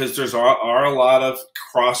 because there's are a lot of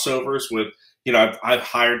crossovers with, you know, I've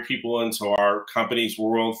hired people into our company's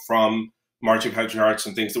world from Marching Patriarchs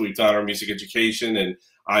and things that we've done, our music education. And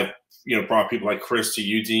I've, you know, brought people like Chris to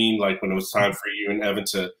you, Dean, like when it was time for you and Evan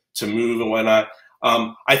to move and whatnot.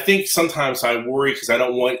 I think sometimes I worry because I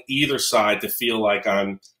don't want either side to feel like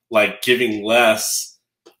I'm, like, giving less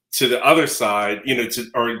to the other side, you know,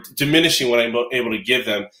 or diminishing what I'm able to give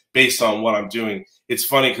them based on what I'm doing. It's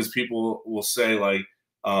funny because people will say, like,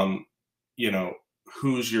 you know,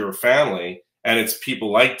 who's your family? And it's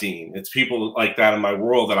people like Dean. It's people like that in my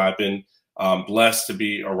world that I've been blessed to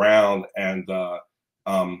be around, and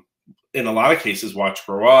in a lot of cases watch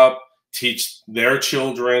grow up, teach their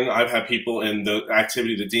children. I've had people in the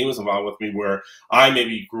activity that Dean was involved with me where I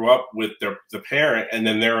maybe grew up with the parent, and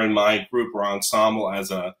then they're in my group or ensemble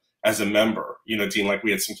as a member. You know, Dean, like,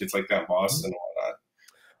 we had some kids like that in Boston and whatnot.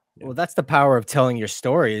 Well, that's the power of telling your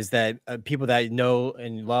story, is that people that know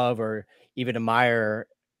and love or even admire,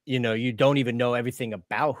 you know, you don't even know everything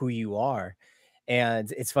about who you are.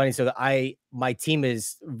 And it's funny. So my team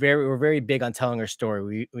we're very big on telling our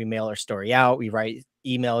story. We mail our story out. We write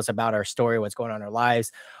emails about our story, what's going on in our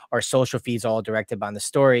lives. Our social feeds all directed on the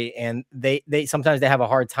story. And they sometimes they have a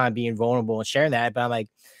hard time being vulnerable and sharing that. But I'm like,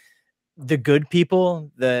 the good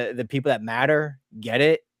people, the people that matter, get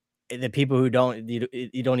it. The people who don't,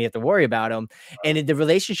 you don't have to worry about them. And in the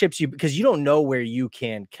relationships, because you don't know where you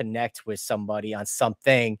can connect with somebody on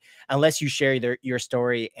something unless you share your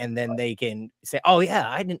story, and then they can say, oh yeah,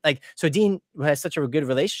 I didn't like. So Dean has such a good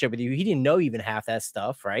relationship with you. He didn't know even half that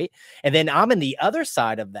stuff, right? And then I'm in the other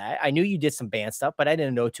side of that. I knew you did some band stuff, but I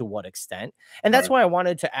didn't know to what extent. And that's why I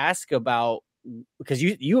wanted to ask about, because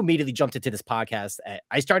you immediately jumped into this podcast.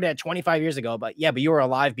 I started at 25 years ago, but yeah, but you were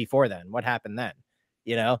alive before then. What happened then?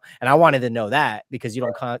 You know, and I wanted to know that because you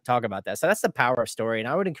don't talk about that. So that's the power of story. And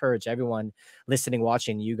I would encourage everyone listening,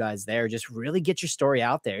 watching, you guys there, just really get your story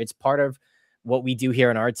out there. It's part of what we do here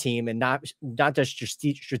in our team, and not just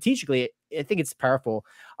strategically. I think it's powerful.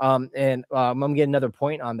 I'm gonna get another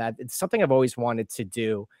point on that. It's something I've always wanted to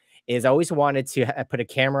do. Is I always wanted to put a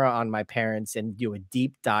camera on my parents and do a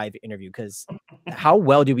deep dive interview, because how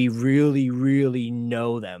well do we really, really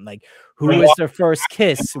know them? Like, who was their first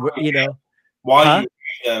kiss? You know, while you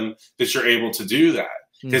meet them, that you're able to do that.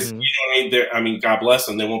 Because, you know, I mean, God bless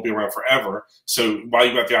them, they won't be around forever. So while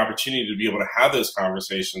you got the opportunity to be able to have those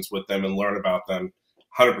conversations with them and learn about them,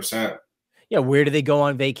 100%. Yeah, where do they go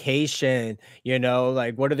on vacation? You know,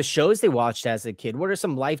 like, what are the shows they watched as a kid? What are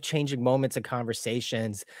some life-changing moments and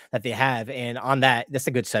conversations that they have? And on that's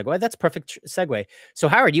a good segue. That's perfect segue. So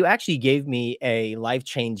Howard, you actually gave me a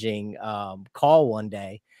life-changing call one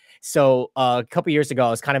day. So a couple years ago,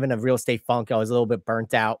 I was kind of in a real estate funk. I was a little bit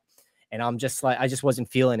burnt out, and I'm just like, I just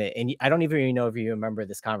wasn't feeling it. And I don't even really know if you remember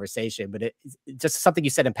this conversation, but it's just something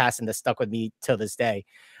you said in passing that stuck with me till this day.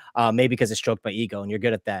 Maybe because it stroked my ego, and you're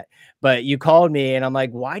good at that. But you called me, and I'm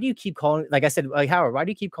like, why do you keep calling? Like I said, like, Howard, why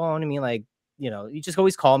do you keep calling me? Like, you know, you just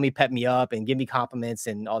always call me, pep me up, and give me compliments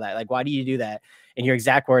and all that. Like, why do you do that? And your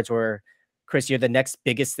exact words were, Chris, you're the next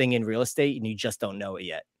biggest thing in real estate, and you just don't know it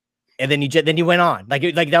yet. And then you went on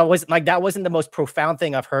like that wasn't the most profound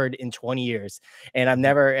thing I've heard in 20 years. And I've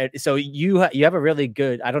never, so you have a really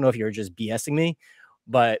good, I don't know if you're just BSing me,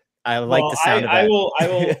 but I like the sound of that. I will,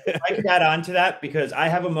 I can add on to that because I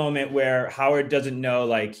have a moment where Howard doesn't know,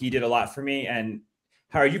 like he did a lot for me. And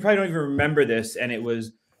Howard, you probably don't even remember this. And it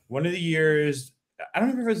was one of the years, I don't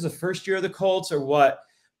remember if it was the first year of the Colts or what,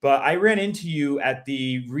 but I ran into you at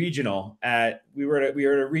the regional we were at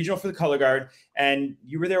a regional for the color guard, and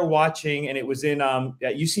you were there watching, and it was in at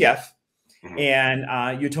UCF. Mm-hmm.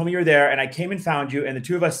 And you told me you were there, and I came and found you, and the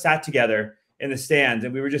two of us sat together in the stands,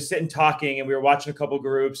 and we were just sitting talking, and we were watching a couple of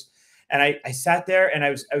groups. And I sat there, and I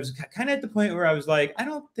was kind of at the point where I was like, I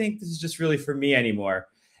don't think this is just really for me anymore.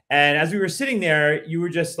 And as we were sitting there, you were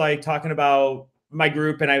just like talking about my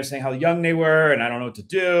group, and I was saying how young they were, and I don't know what to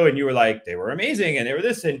do. And you were like, they were amazing, and they were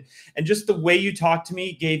this, and just the way you talked to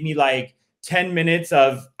me gave me like 10 minutes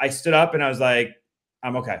of, I stood up and I was like,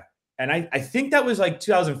 I'm okay. And I think that was like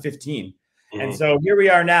 2015. Mm-hmm. And so here we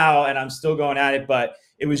are now, and I'm still going at it, but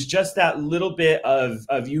it was just that little bit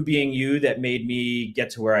of you being you that made me get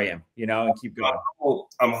to where I am, you know, and keep going.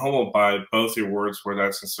 I'm humbled by both your words where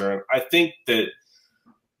that's concerned. I think that,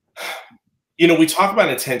 you know, we talk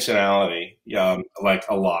about intentionality, like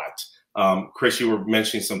a lot. Chris, you were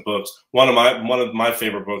mentioning some books. One of my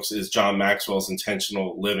favorite books is John Maxwell's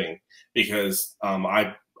Intentional Living, because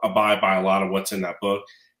I abide by a lot of what's in that book.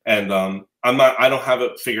 And I don't have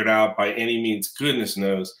it figured out by any means, goodness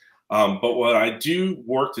knows. But what I do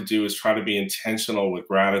work to do is try to be intentional with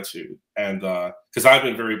gratitude. And because I've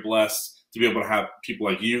been very blessed to be able to have people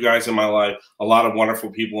like you guys in my life, a lot of wonderful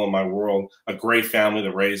people in my world, a great family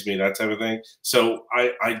that raised me, that type of thing. So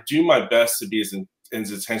I do my best to be as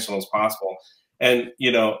intentional as possible. And,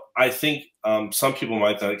 you know, I think some people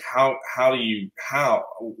might think, why?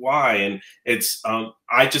 And it's,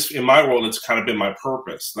 in my world, it's kind of been my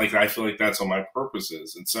purpose. Like, I feel like that's what my purpose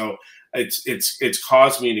is. And so it's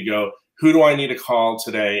caused me to go, who do I need to call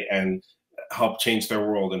today and help change their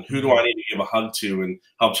world? And who do I need to give a hug to and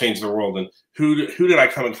help change their world? And who did I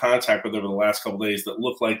come in contact with over the last couple of days that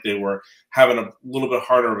looked like they were having a little bit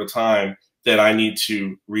harder of a time that I need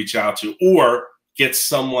to reach out to, or get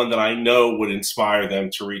someone that I know would inspire them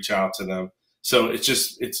to reach out to them. So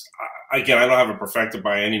again, I don't have it perfected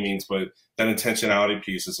by any means, but that intentionality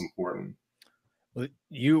piece is important.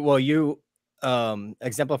 Well, you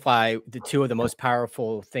exemplify the two of the most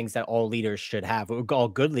powerful things that all leaders should have, or all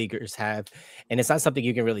good leaders have. And it's not something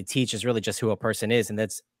you can really teach. It's really just who a person is. And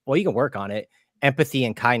that's, well, you can work on it. Empathy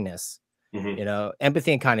and kindness. Mm-hmm. You know,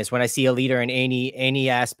 empathy and kindness. When I see a leader in any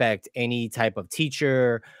aspect, any type of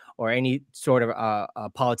teacher or any sort of a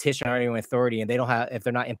politician or any authority, and they don't have, if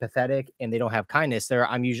they're not empathetic and they don't have kindness,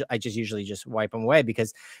 I usually just wipe them away,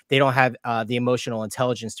 because they don't have the emotional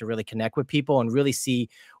intelligence to really connect with people and really see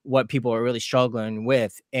what people are really struggling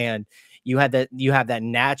with. And you have that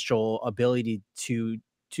natural ability to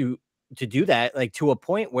do that, like to a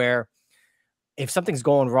point where if something's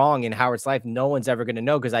going wrong in Howard's life, no one's ever going to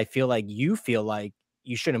know, because I feel like you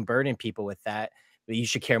shouldn't burden people with that. You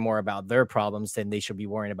should care more about their problems than they should be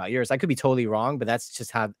worrying about yours. I could be totally wrong, but that's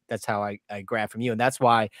how I grab from you. And that's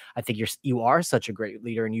why I think you are such a great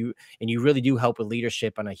leader, and you really do help with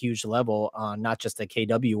leadership on a huge level, not just the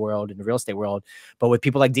KW world and the real estate world, but with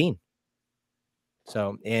people like Dean.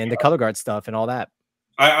 So, and the color guard stuff and all that.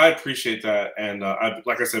 I appreciate that. And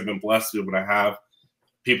like I said, I've been blessed to be able to have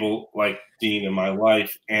people like Dean in my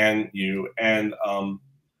life, and you, and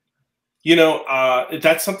you know,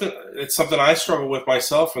 it's something I struggle with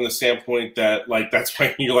myself, from the standpoint that, like, that's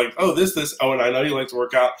why you're like, oh, this, oh, and I know you like to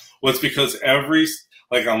work out. Well, it's because look,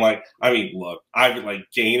 I've like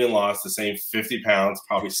gained and lost the same 50 pounds,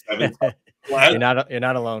 probably 7 times. You're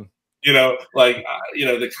not alone. You know, like, you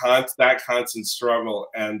know, that constant struggle.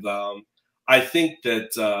 And I think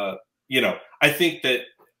that, you know, I think that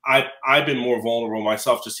I've been more vulnerable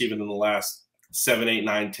myself, just even in the last 7, 8,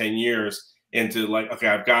 9, 10 years, into like, okay,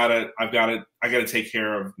 I gotta take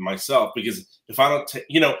care of myself, because if I don't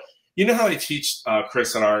you know how they teach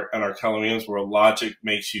Chris in our Keller Williams, where logic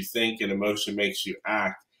makes you think and emotion makes you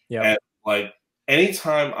act. Yeah. And like,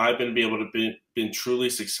 anytime I've been able to been truly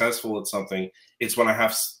successful at something, it's when I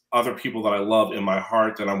have other people that I love in my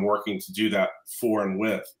heart that I'm working to do that for and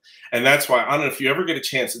with. And that's why, I don't know if you ever get a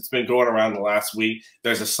chance, it's been going around the last week,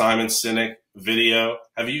 there's a Simon Sinek video.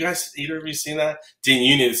 Have you guys, either of you seen that? Dean,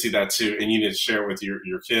 you need to see that too, and you need to share it with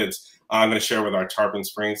your kids. I'm going to share with our Tarpon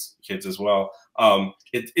Springs kids as well.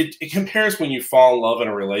 It compares when you fall in love in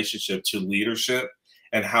a relationship to leadership,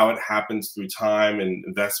 and how it happens through time and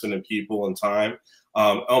investment in people and time.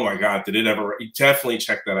 Oh my God, did it ever? Definitely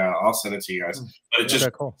check that out. I'll send it to you guys. But it just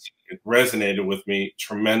it resonated with me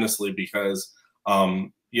tremendously because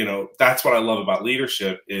you know, that's what I love about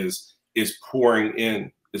leadership is pouring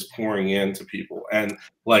into people. And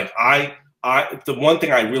like the one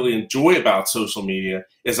thing I really enjoy about social media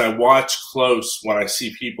is I watch close when I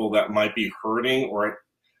see people that might be hurting or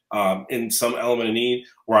in some element of need,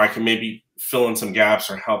 where I can maybe fill in some gaps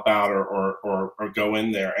or help out or go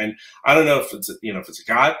in there. And I don't know if it's, you know, if it's a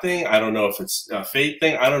God thing. I don't know if it's a faith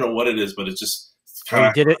thing. I don't know what it is, but it's just kind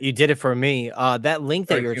of. You did it for me. That link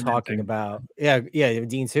that you're talking about. Yeah,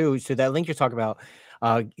 Dean too. So that link you're talking about,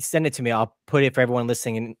 send it to me. I'll put it for everyone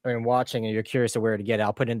listening and watching, and you're curious of where to get it.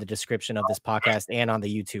 I'll put it in the description of this podcast and on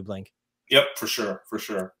the YouTube link. Yep, for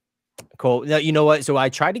sure. Cool. Now, you know what? So I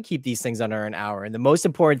try to keep these things under an hour. And the most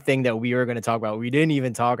important thing that we were going to talk about, we didn't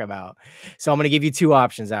even talk about. So I'm going to give you two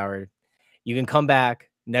options, Howard. You can come back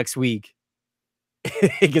next week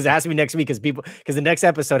because it has to be next week because the next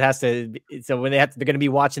episode has to. So when they're going to be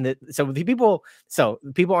watching it. So people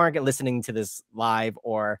aren't listening to this live,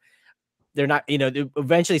 or they're not, you know,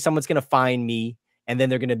 eventually someone's going to find me. And then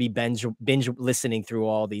they're going to be binge listening through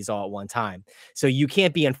all these all at one time. So you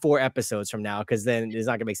can't be in 4 episodes from now because then it's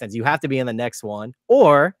not going to make sense. You have to be in the next one,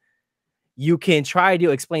 or you can try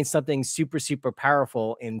to explain something super, super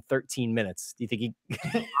powerful in 13 minutes. Do you think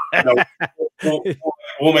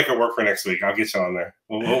we'll make it work for next week. I'll get you on there.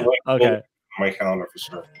 Okay. My calendar for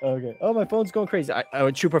sure. Okay. Oh, my phone's going crazy.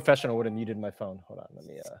 A true professional would have muted my phone. Hold on. Let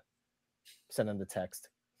me send him the text.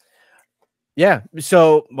 Yeah.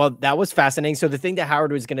 So, well, that was fascinating. So the thing that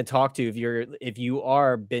Howard was going to talk to, if you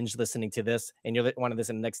are binge listening to this and you want to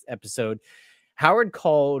listen to the next episode, Howard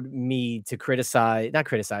called me to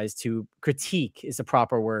to critique is the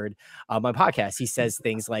proper word. My podcast. He says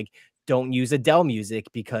things like, "Don't use Adele music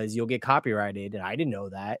because you'll get copyrighted," and I didn't know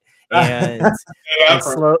that. And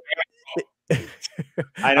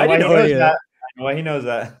I know why he knows that. I know why he knows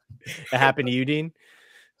that. That happened to you, Dean?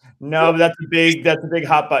 No, but that's a big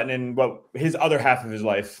hot button in his other half of his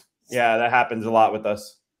life. Yeah, that happens a lot with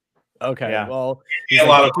us. Okay. Yeah. Well, a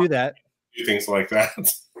lot of do that. Things like that.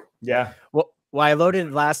 Yeah. Well, I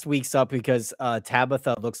loaded last week's up because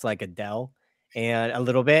Tabitha looks like Adele and a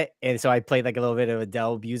little bit. And so I played like a little bit of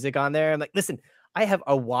Adele music on there. I'm like, listen, I have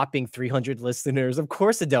a whopping 300 listeners. Of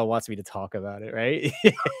course, Adele wants me to talk about it, right?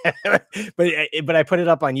 but I put it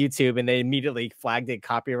up on YouTube and they immediately flagged it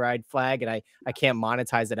copyright flag, and I can't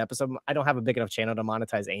monetize that episode. I don't have a big enough channel to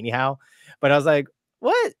monetize anyhow. But I was like,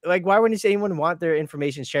 what? Like, why wouldn't anyone want their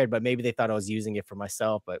information shared? But maybe they thought I was using it for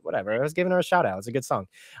myself. But whatever. I was giving her a shout out. It's a good song.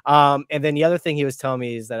 And then the other thing he was telling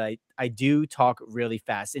me is that I do talk really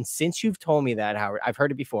fast. And since you've told me that, Howard, I've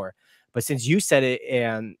heard it before, but since you said it,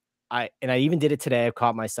 and I even did it today. I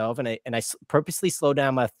caught myself, and I purposely slowed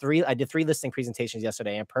down I did 3 listing presentations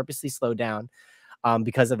yesterday and purposely slowed down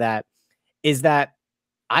because of that. Is that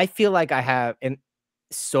I feel like I have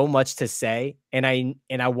so much to say, and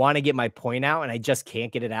I want to get my point out, and I just can't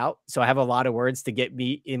get it out. So I have a lot of words to get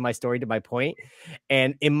me in my story to my point.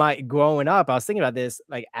 And in my growing up, I was thinking about this,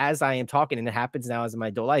 like as I am talking, and it happens now as in my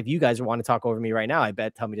adult life. You guys want to talk over me right now, I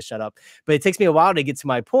bet, tell me to shut up. But it takes me a while to get to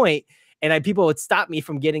my point. And people would stop me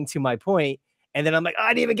from getting to my point. And then I'm like, oh, I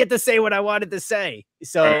didn't even get to say what I wanted to say.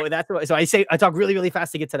 So that's what, so I talk really, really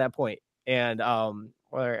fast to get to that point. And,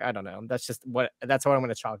 or I don't know. That's what I'm going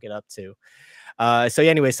to chalk it up to. So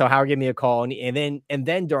anyway, so Howard gave me a call, and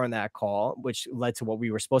then during that call, which led to what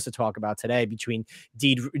we were supposed to talk about today, between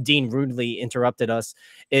Dean rudely interrupted us,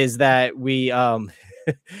 is that he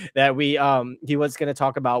was going to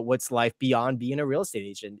talk about what's life beyond being a real estate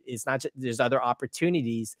agent. It's not just, there's other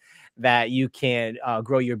opportunities that you can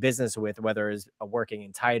grow your business with, whether it's working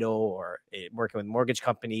in title or working with mortgage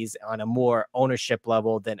companies on a more ownership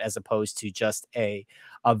level than as opposed to just a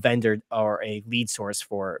vendor or a lead source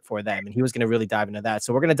for them. And he was going to really dive into that.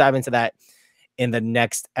 So we're going to dive into that in the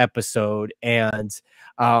next episode. And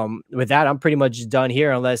with that, I'm pretty much done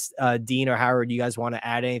here, unless Dean or Howard, you guys want to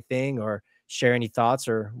add anything or share any thoughts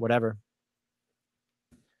or whatever.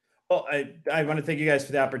 Well, I want to thank you guys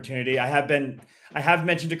for the opportunity. I have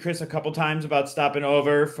mentioned to Chris a couple times about stopping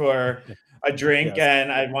over for a drink, yes.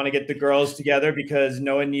 And I want to get the girls together because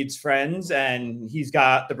no one needs friends, and he's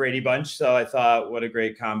got the Brady Bunch. So I thought, what a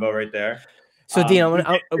great combo right there. So Dean,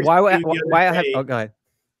 why I have? Oh, go ahead.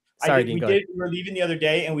 Sorry, Dean, we were leaving the other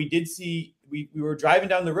day, and we did see we were driving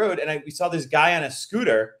down the road, and we saw this guy on a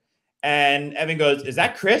scooter. And Evan goes, "Is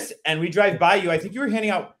that Chris?" And we drive by you. I think you were handing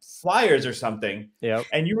out flyers or something. Yeah.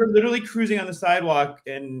 And you were literally cruising on the sidewalk.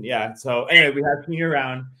 And yeah. So anyway, we have seen you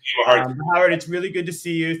around. Howard, it's really good to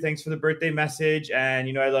see you. Thanks for the birthday message.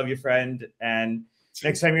 And I love you, friend. And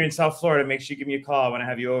next time you're in South Florida, make sure you give me a call. I want to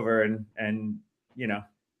have you over, and you know.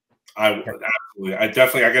 I absolutely. I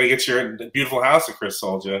got to get your beautiful house that Chris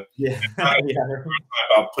sold you. Yeah,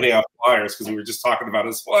 about putting out flyers because we were just talking about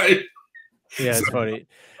his wife. Yeah, it's funny.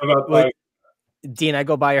 About Dean, I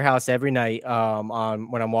go by your house every night on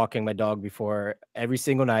when I'm walking my dog before every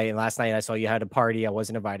single night. And last night I saw you had a party. I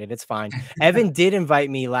wasn't invited. It's fine. Evan did invite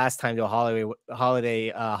me last time to a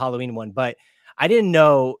Halloween one, but I didn't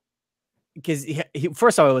know because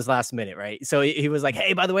first of all, it was last minute, right? So he was like,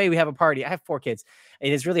 hey, by the way, we have a party. I have 4 kids.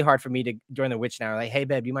 And it's really hard for me to, during the witch hour, like, hey,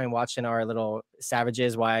 babe, you mind watching our little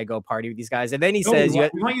savages while I go party with these guys? And then he says, we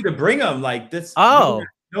want you to bring them like this. Oh.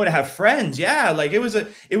 No, to have friends. Yeah, like it was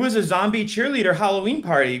a zombie cheerleader Halloween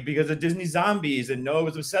party because of Disney zombies, and Noah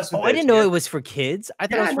was obsessed with it. I didn't know it was for kids. I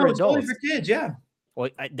thought it was for adults. Totally for kids, yeah. Well,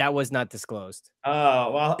 that was not disclosed.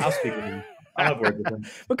 Oh, well, I'll speak with him. I'll have words with him.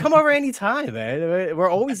 But come over anytime, man. We're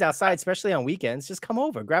always outside, especially on weekends. Just come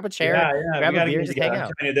over, grab a chair, grab a beer, just hang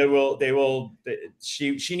out.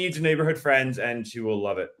 She needs neighborhood friends, and she will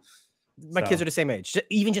love it. My kids are the same age.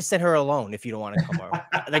 Even just send her alone if you don't want to come over.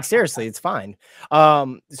 Like, seriously, it's fine.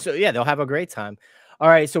 So yeah, they'll have a great time. All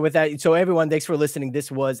right. So with that, so everyone, thanks for listening.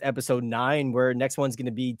 This was episode 9, where next one's going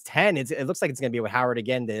to be 10. It looks like it's going to be with Howard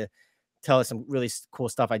again to tell us some really cool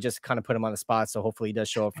stuff. I just kind of put him on the spot, so hopefully he does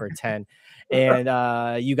show up for 10.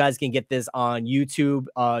 And you guys can get this on YouTube.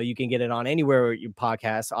 You can get it on anywhere you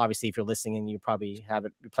podcast. Obviously, if you're listening, and you probably have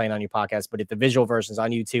it playing on your podcast, but if the visual version is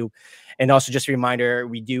on YouTube. And also just a reminder,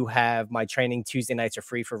 we do have my training. Tuesday nights are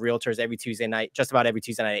free for realtors every Tuesday night, just about every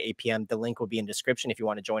Tuesday night at 8 p.m. The link will be in description if you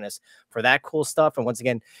want to join us for that cool stuff. And once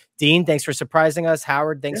again, Dean, thanks for surprising us.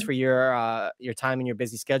 Howard, thanks for your time and your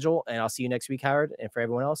busy schedule. And I'll see you next week, Howard. And for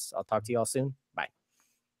everyone else, I'll talk to you all soon. Bye.